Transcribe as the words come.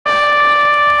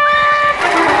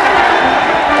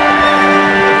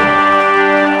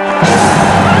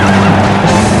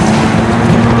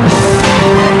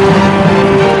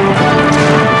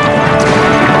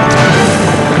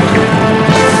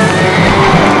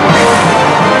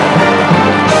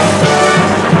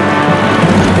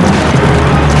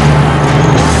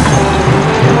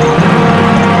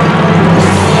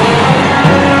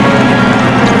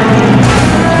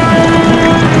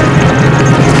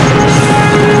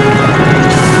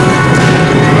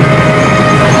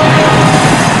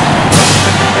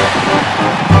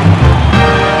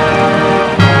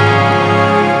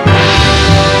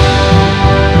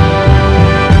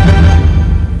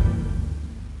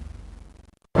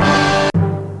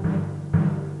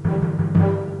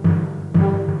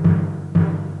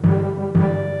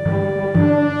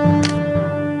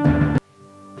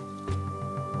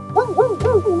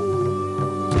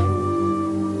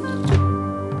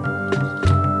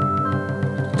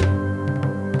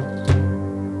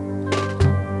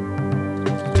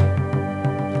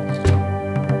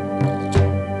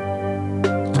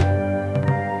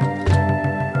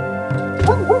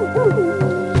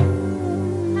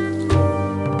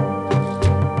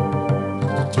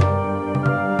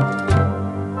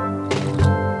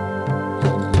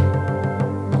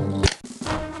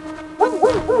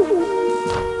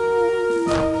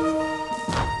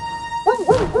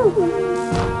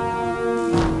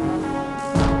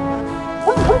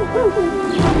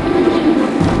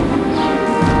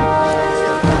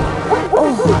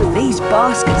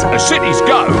baskets. As cities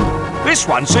go, this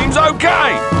one seems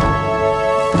okay.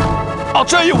 I'll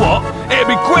tell you what, it'll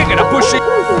be quicker to push it.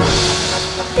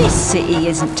 This city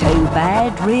isn't too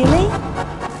bad, really.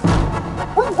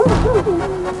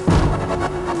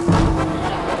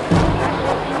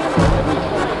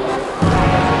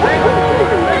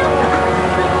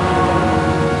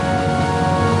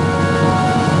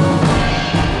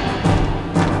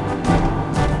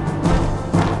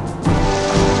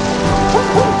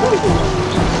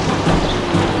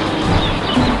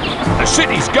 As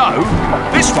cities go,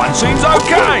 this one seems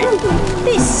okay.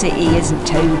 This city isn't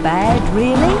too bad,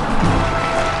 really.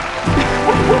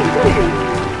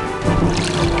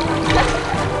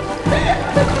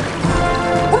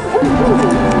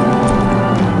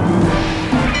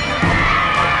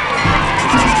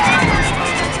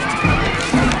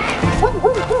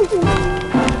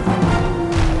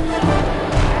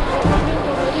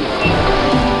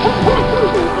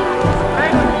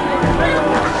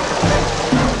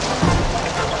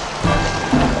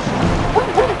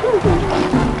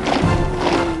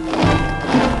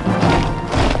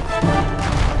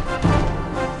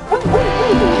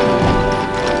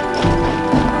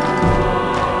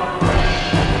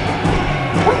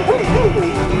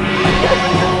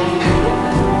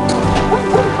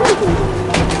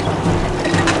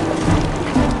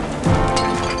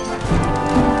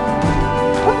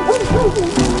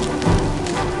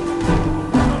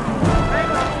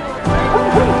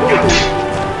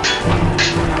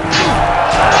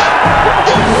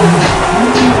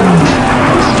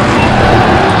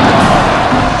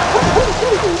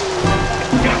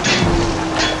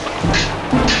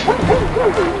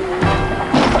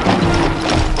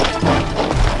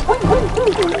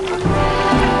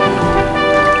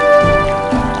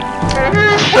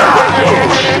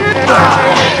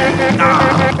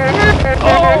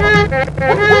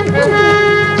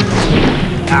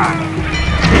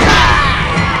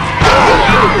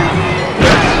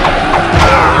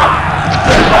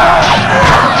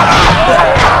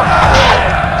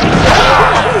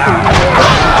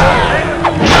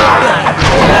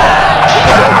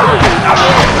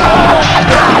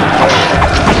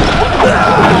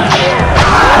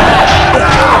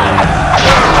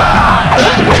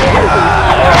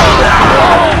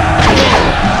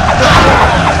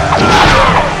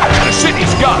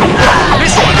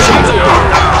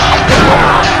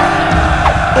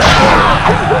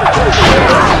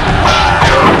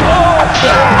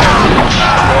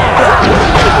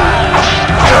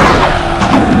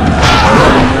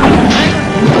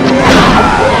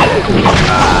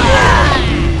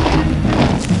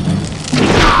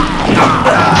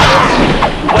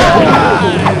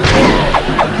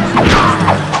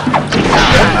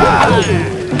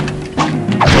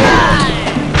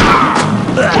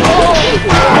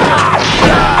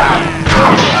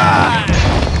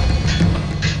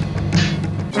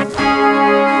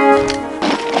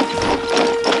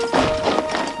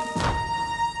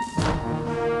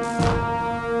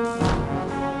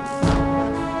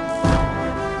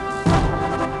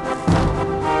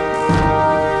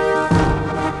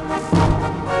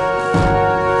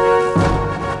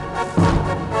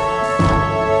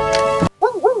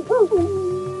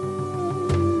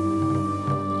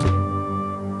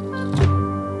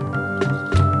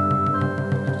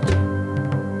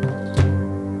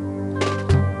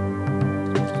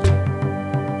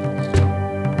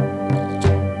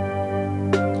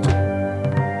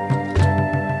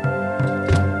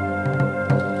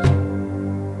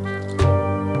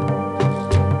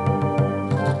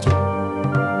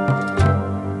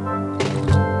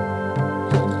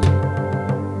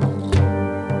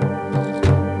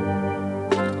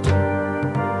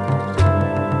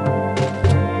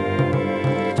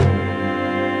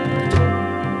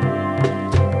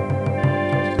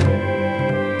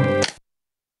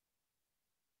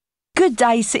 Good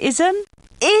day, citizen.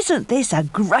 Isn't this a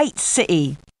great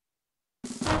city?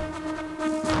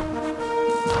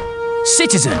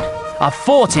 Citizen, I've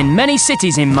fought in many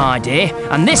cities in my day,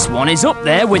 and this one is up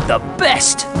there with the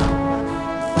best.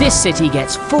 This city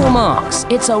gets full marks.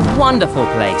 It's a wonderful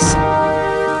place.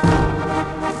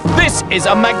 This is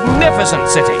a magnificent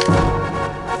city.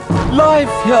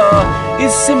 Life here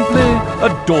is simply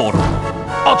adorable.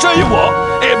 I'll tell you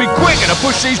what, it'll be quicker to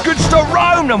push these goods to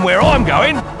Rome than where I'm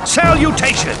going.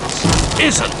 Salutations!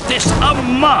 Isn't this a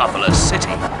marvellous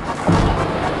city?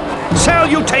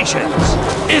 Salutations!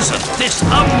 Isn't this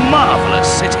a marvellous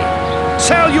city?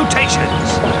 Salutations!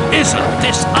 Isn't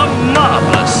this a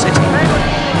marvellous city?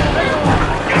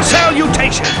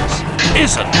 Salutations!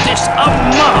 Isn't this a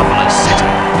marvellous city?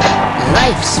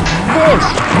 Life's very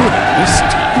good in this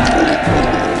city.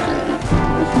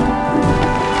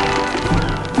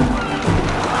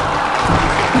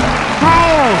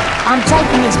 I'm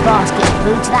taking this basket of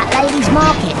food to that lady's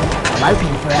market. I'm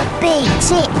hoping for a big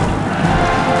tip.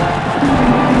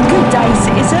 Good day,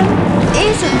 citizen.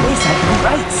 Isn't this a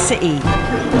great city?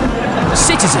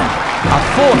 Citizen, I've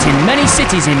fought in many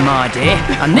cities in my day,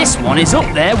 and this one is up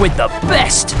there with the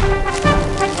best.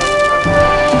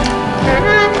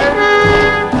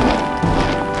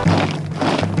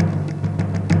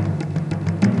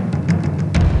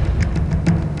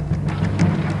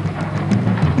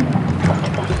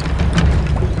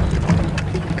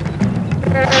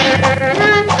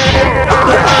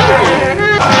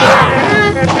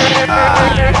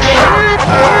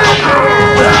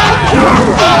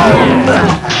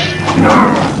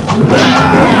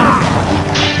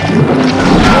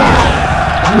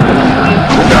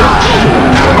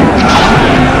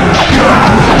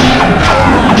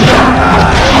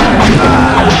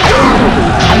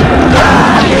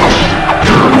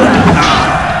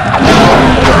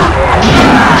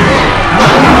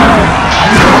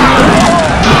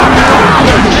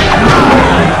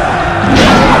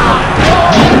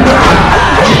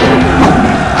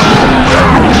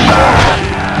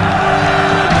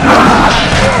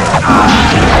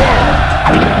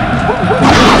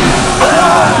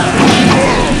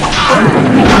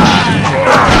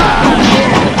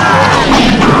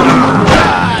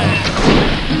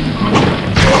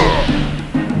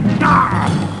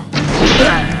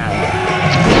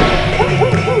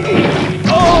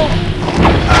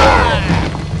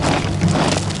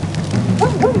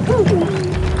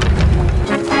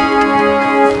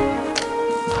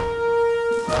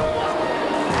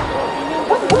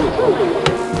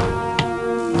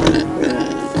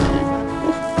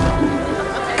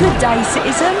 Good day,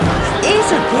 citizen.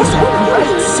 Isn't this a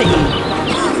great city?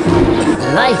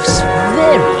 Life's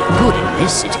very good in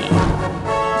this city.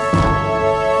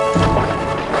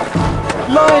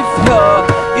 Life here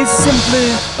is simply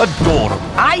adorable.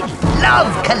 I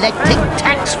love collecting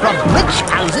tax from rich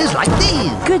houses like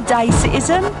these. Good day,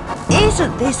 citizen.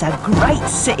 Isn't this a great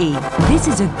city? This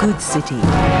is a good city.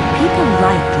 People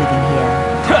like living here.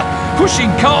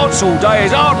 Pushing carts all day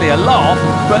is hardly a laugh,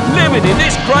 but living in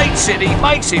this great city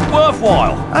makes it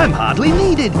worthwhile. I'm hardly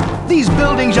needed. These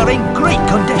buildings are in great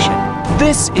condition.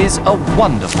 This is a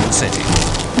wonderful city.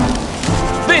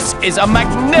 This is a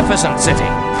magnificent city.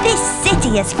 This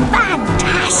city is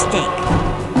fantastic.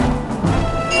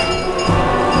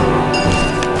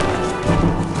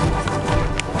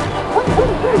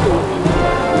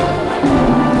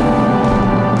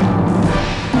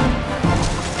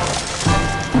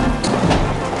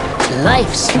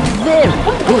 Life's very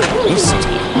good in this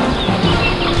city.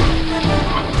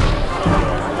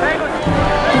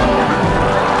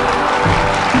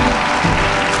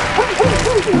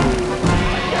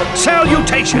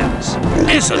 Salutations!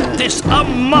 Isn't this a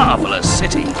marvellous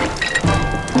city?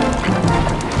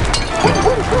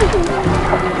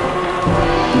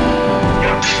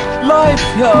 Life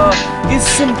here is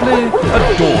simply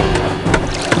adorable.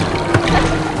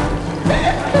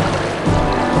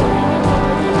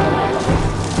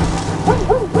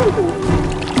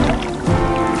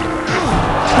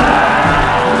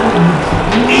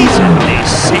 Isn't this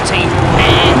city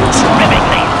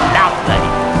terrifically lovely?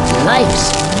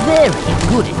 Life's very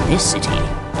good in this city.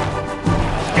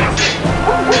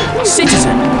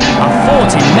 Citizen, I've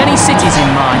fought in many cities in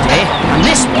my day, and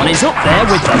this one is up there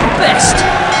with the best.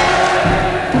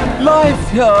 Life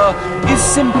here is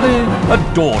simply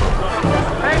adorable.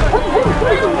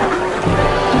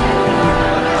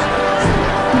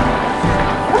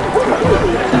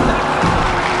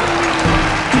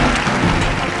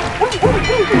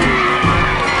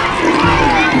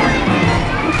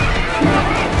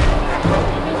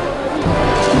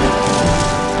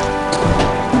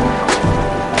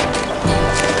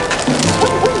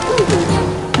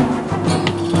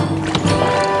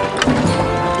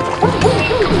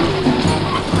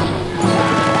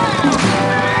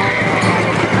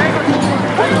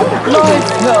 Life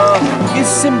here is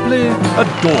simply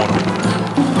adorable.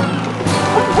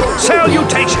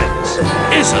 Salutations!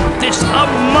 Isn't this a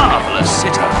marvellous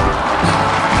city?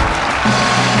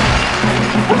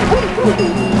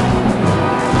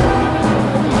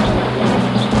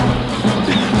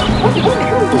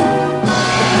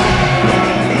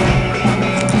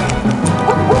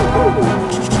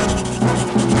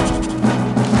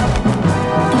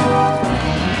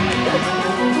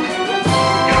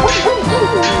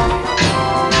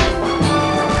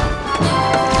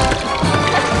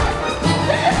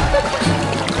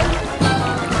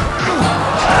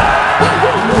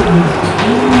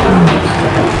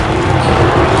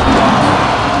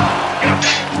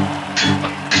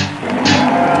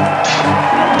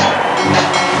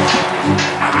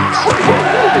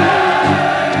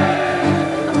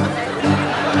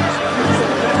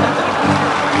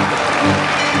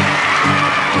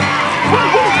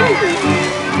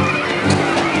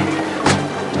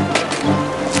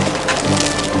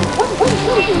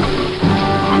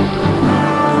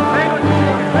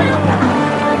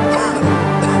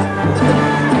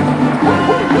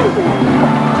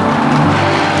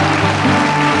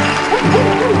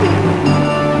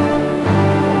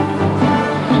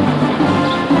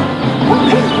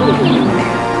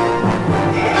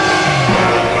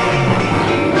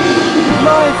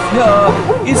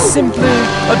 simply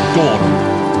adorable.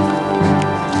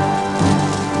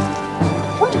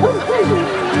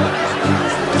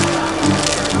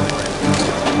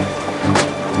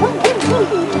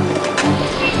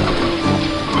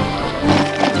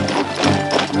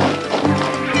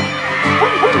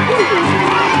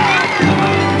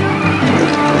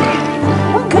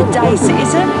 Good day,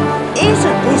 citizen.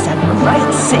 Isn't this a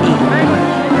great city?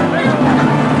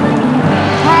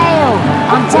 Hail!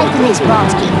 I'm taking this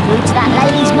basket through to that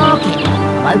lady's market.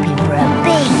 I'm hoping for a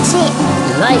big tip.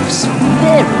 Life's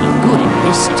very good in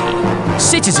this city.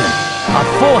 Citizen, I've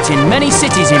fought in many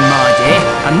cities in my day,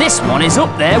 and this one is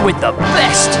up there with the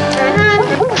best.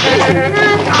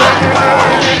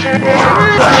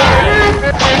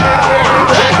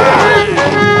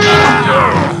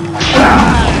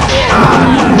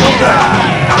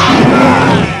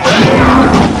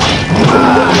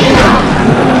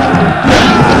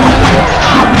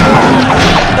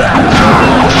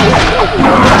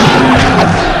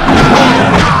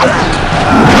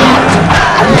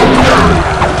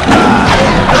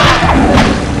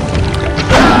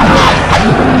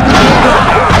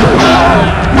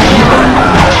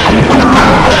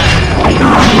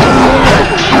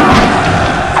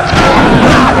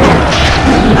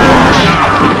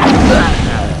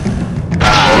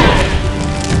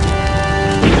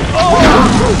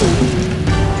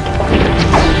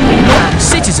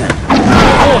 Citizen, I've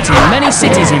fought in many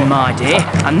cities in my day,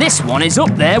 and this one is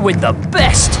up there with the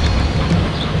best.